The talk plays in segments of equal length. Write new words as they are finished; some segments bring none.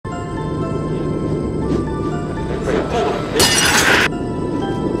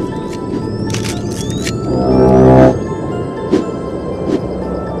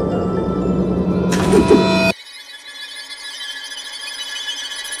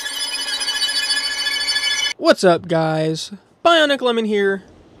What's up, guys? Bionic Lemon here,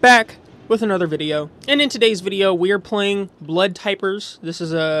 back with another video. And in today's video, we are playing Blood Typers. This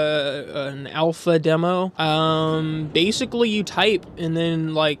is an alpha demo. Basically you type and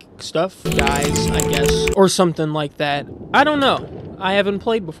then like stuff dies, I guess, or something like that. I don't know. I haven't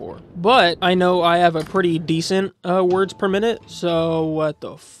played before, but I know I have a pretty decent words per minute. So what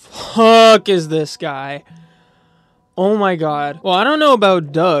the fuck is this guy? Oh my god. Well, I don't know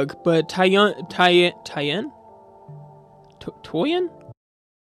about Doug, but Toyen?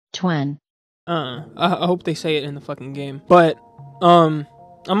 Twen. I hope they say it in the fucking game. But, I'm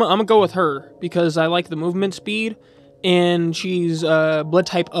gonna go with her, because I like the movement speed, and she's, blood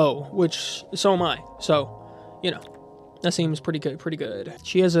type O, which, so am I. So, you know, that seems pretty good.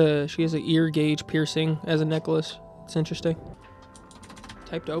 She has a ear gauge piercing as a necklace. It's interesting.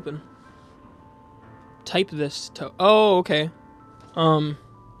 Type to open. Type this to... Oh, okay.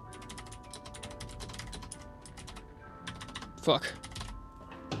 Fuck.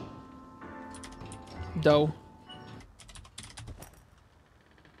 Dough.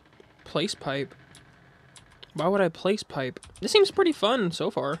 Place pipe. Why would I place pipe? This seems pretty fun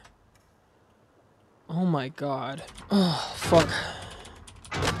so far. Oh my god. Oh, fuck.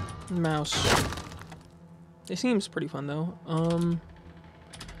 Mouse. It seems pretty fun though.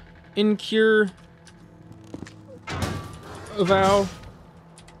 Incure... Vow.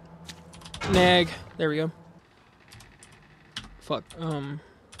 Nag. There we go. Fuck.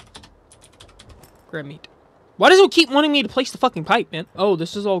 Grab meat. Why does it keep wanting me to place the fucking pipe, man? Oh,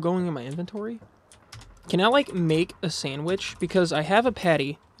 this is all going in my inventory? Can I, like, make a sandwich? Because I have a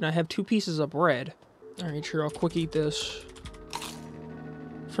patty, and I have 2 pieces of bread. Alright, sure, I'll quick eat this.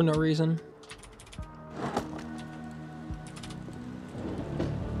 For no reason.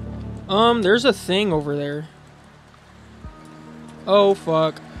 There's a thing over there. Oh,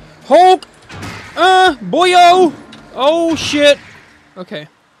 fuck. Hulk! Boyo! Oh, shit! Okay.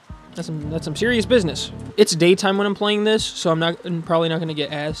 That's some serious business. It's daytime when I'm playing this, so I'm probably not gonna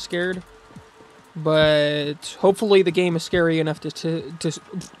get as scared. But hopefully the game is scary enough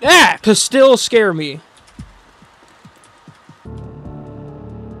to still scare me.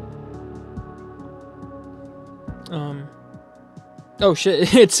 Oh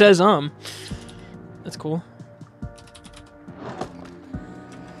shit, it says That's cool.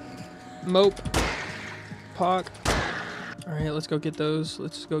 Mope. Pock. Alright, let's go get those.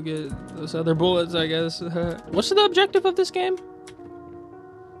 Let's go get those other bullets, I guess. What's the objective of this game?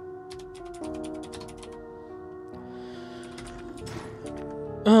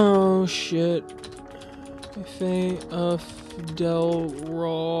 Oh, shit. Cafe of Del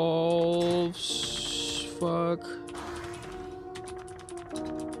Rolfs. Fuck.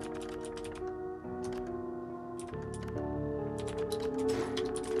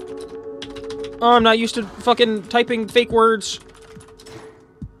 Oh, I'm not used to fucking typing fake words.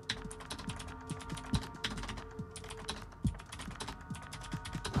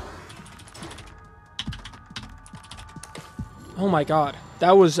 Oh my god.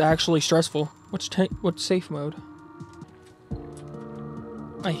 That was actually stressful. What's safe mode?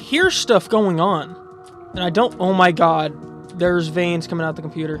 I hear stuff going on. And I don't... Oh my god. There's veins coming out the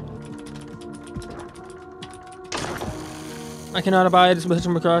computer. I cannot abide with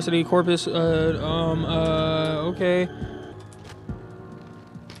reciprocity, corpus, okay.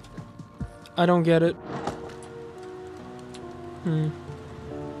 I don't get it.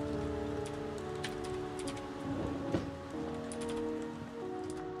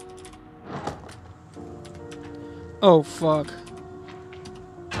 Oh, fuck.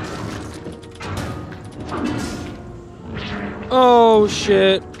 Oh,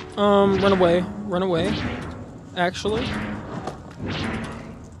 shit. Run away. Run away. Actually.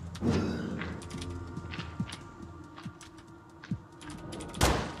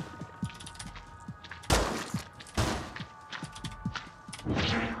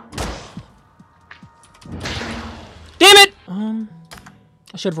 Damn it! I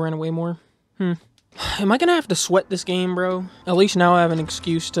should have ran away more. Am I gonna have to sweat this game, bro? At least now I have an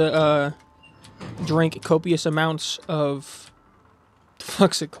excuse to, drink copious amounts of... What the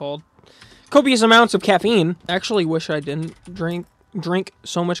fuck's it called? Copious amounts of caffeine. Actually wish I didn't drink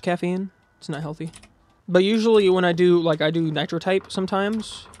so much caffeine. It's not healthy. But usually when I do, like, I do nitrotype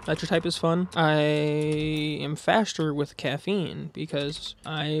sometimes. Nitrotype is fun. I am faster with caffeine because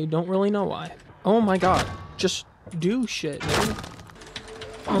I don't really know why. Oh my god. Just do shit, man.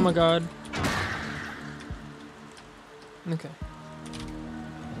 Oh my god. Okay.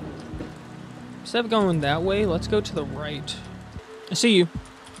 Instead of going that way, let's go to the right. I see you,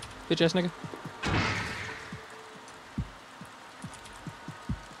 bitch ass nigga.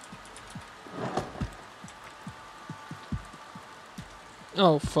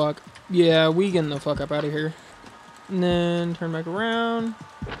 Oh, fuck. Yeah, we getting the fuck up out of here. And then turn back around.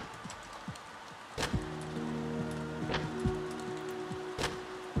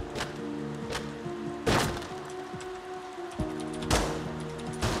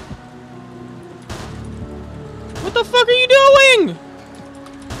 What the fuck are you doing?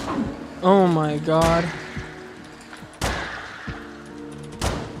 Oh my god.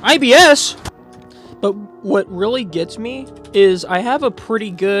 IBS? But what really gets me is I have a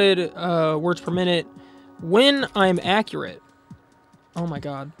pretty good words per minute when I'm accurate. Oh my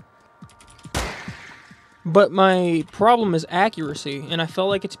god. But my problem is accuracy, and I feel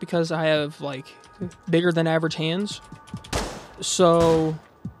like it's because I have, like, bigger than average hands. So,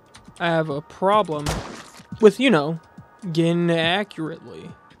 I have a problem with, you know, getting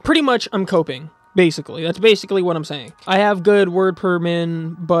accurately. Pretty much, I'm coping. Basically. That's basically what I'm saying. I have good word per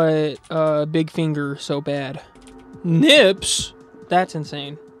min, but big finger so bad. Nips? That's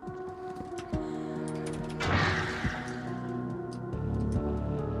insane.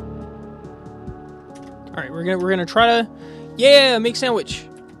 Alright, we're gonna try to, yeah, make sandwich.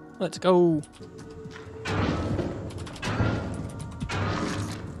 Let's go.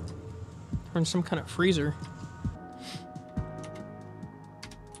 We're in some kind of freezer.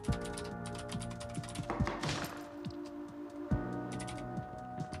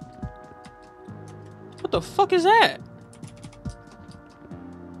 What the fuck is that?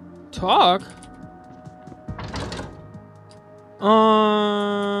 Talk?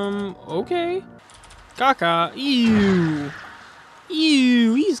 Okay. Caca. Ew.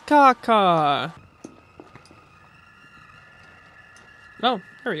 Ew, he's caca. Oh,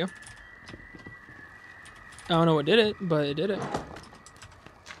 there we go. I don't know what did it, but it did it.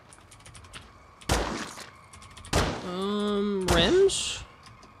 Rims?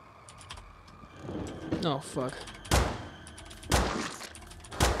 Oh, fuck.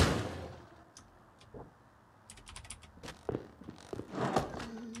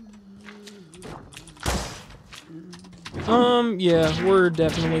 Yeah, we're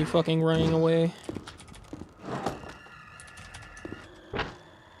definitely fucking running away.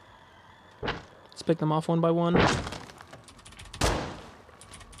 Let's pick them off one by one.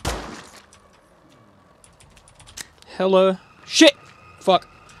 Hella shit! Fuck.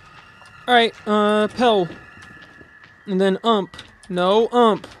 Alright, Pell. And then ump. No,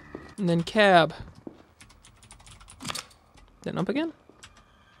 ump. And then cab. Then ump again?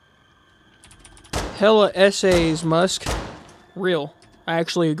 Hella essays, Musk. Real. I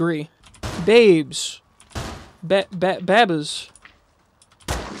actually agree. Babes. Babas.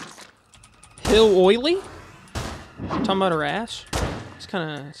 Hill oily? Talking about her ass? It's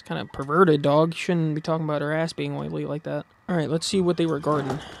kind of perverted, dog. You shouldn't be talking about her ass being oily like that. All right, let's see what they were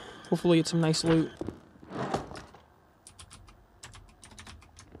guarding. Hopefully it's some nice loot.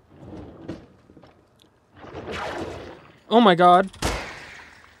 Oh my god.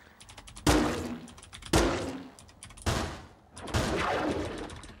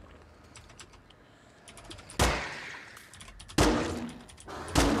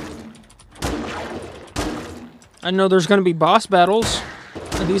 I know there's gonna be boss battles.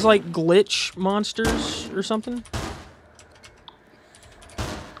 Are these like glitch monsters or something?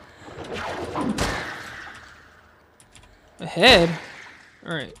 Ahead?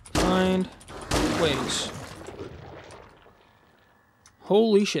 Alright, find ways.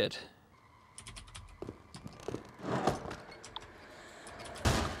 Holy shit.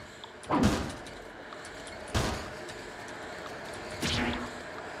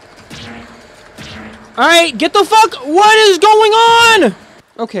 Alright, get the fuck! What is going on?!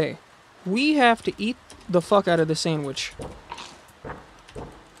 Okay, we have to eat the fuck out of the sandwich.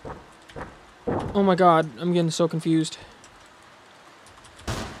 Oh my god, I'm getting so confused.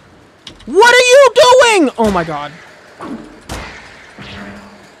 What are you doing?! Oh my god.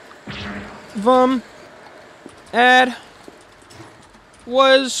 Add.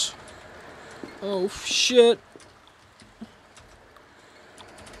 Was. Oh shit.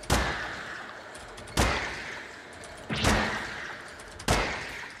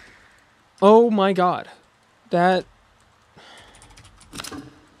 Oh my god. That...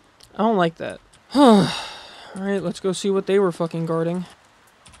 I don't like that. Alright, let's go see what they were fucking guarding.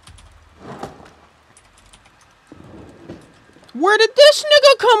 Where did this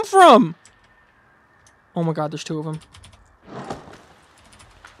nigga come from? Oh my god, there's two of them.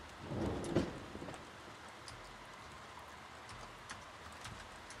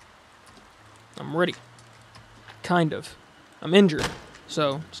 I'm ready. Kind of. I'm injured.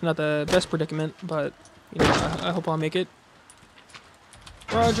 So, it's not the best predicament, but, you know, I hope I'll make it.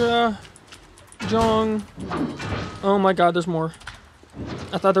 Raja. Jong. Oh my god, there's more.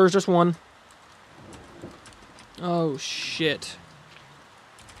 I thought there was just one. Oh, shit.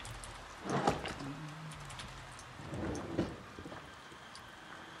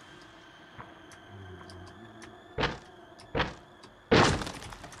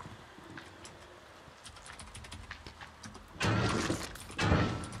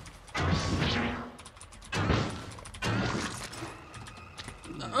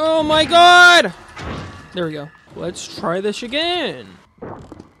 Oh my god! There we go. Let's try this again.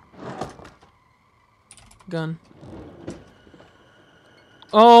 Gun.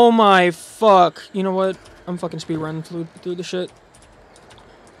 Oh my fuck. You know what? I'm fucking speedrunning through the shit.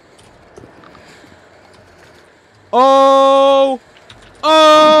 Oh!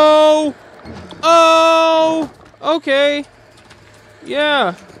 Oh! Oh! Okay.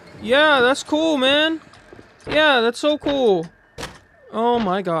 Yeah. Yeah, that's cool, man. Yeah, that's so cool. Oh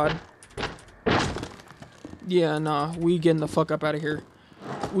my god. Yeah, nah. We getting the fuck up out of here.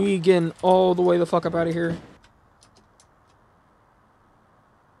 We getting all the way the fuck up out of here.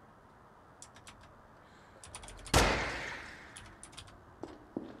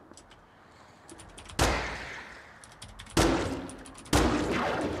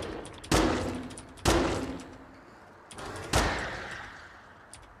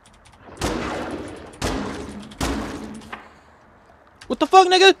 What the fuck,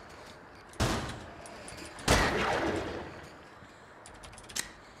 nigga?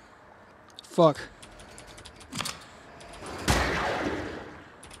 Fuck.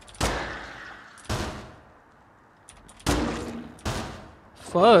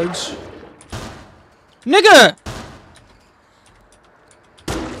 Fudge. Nigga!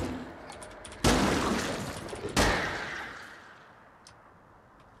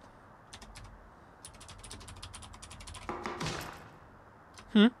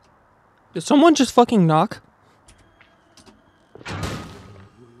 Did someone just fucking knock?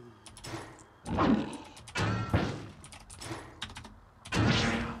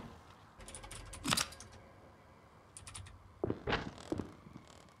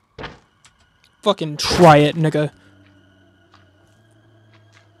 Fucking try it, nigga.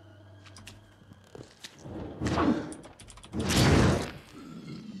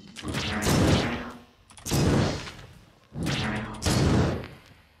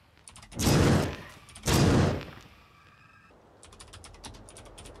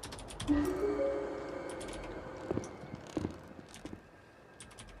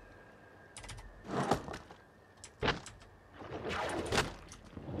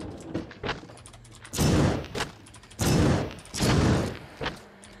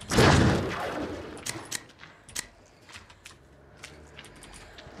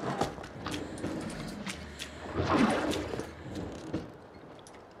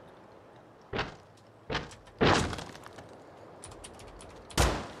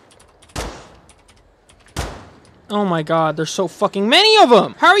 Oh my god, there's so fucking many of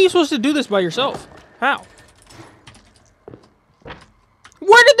them! How are you supposed to do this by yourself? How?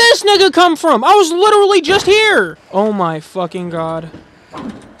 Where did this nigga come from? I was literally just here! Oh my fucking god.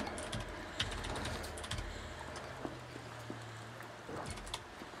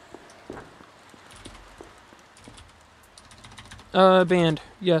 Band.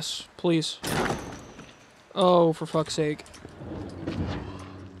 Yes, please. Oh, for fuck's sake.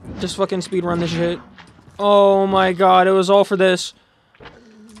 Just fucking speedrun this shit. Oh my god, it was all for this.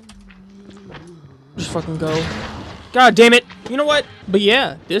 Just fucking go. God damn it! You know what? But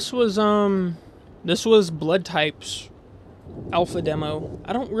yeah, this was blood types alpha demo.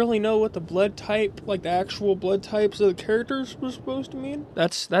 I don't really know what the blood type, like the actual blood types of the characters was supposed to mean.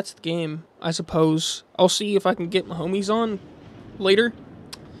 That's the game, I suppose. I'll see if I can get my homies on later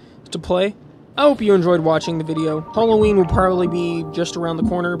to play. I hope you enjoyed watching the video. Halloween will probably be just around the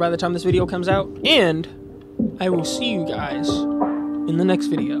corner by the time this video comes out, and I will see you guys in the next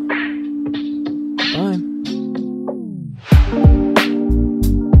video.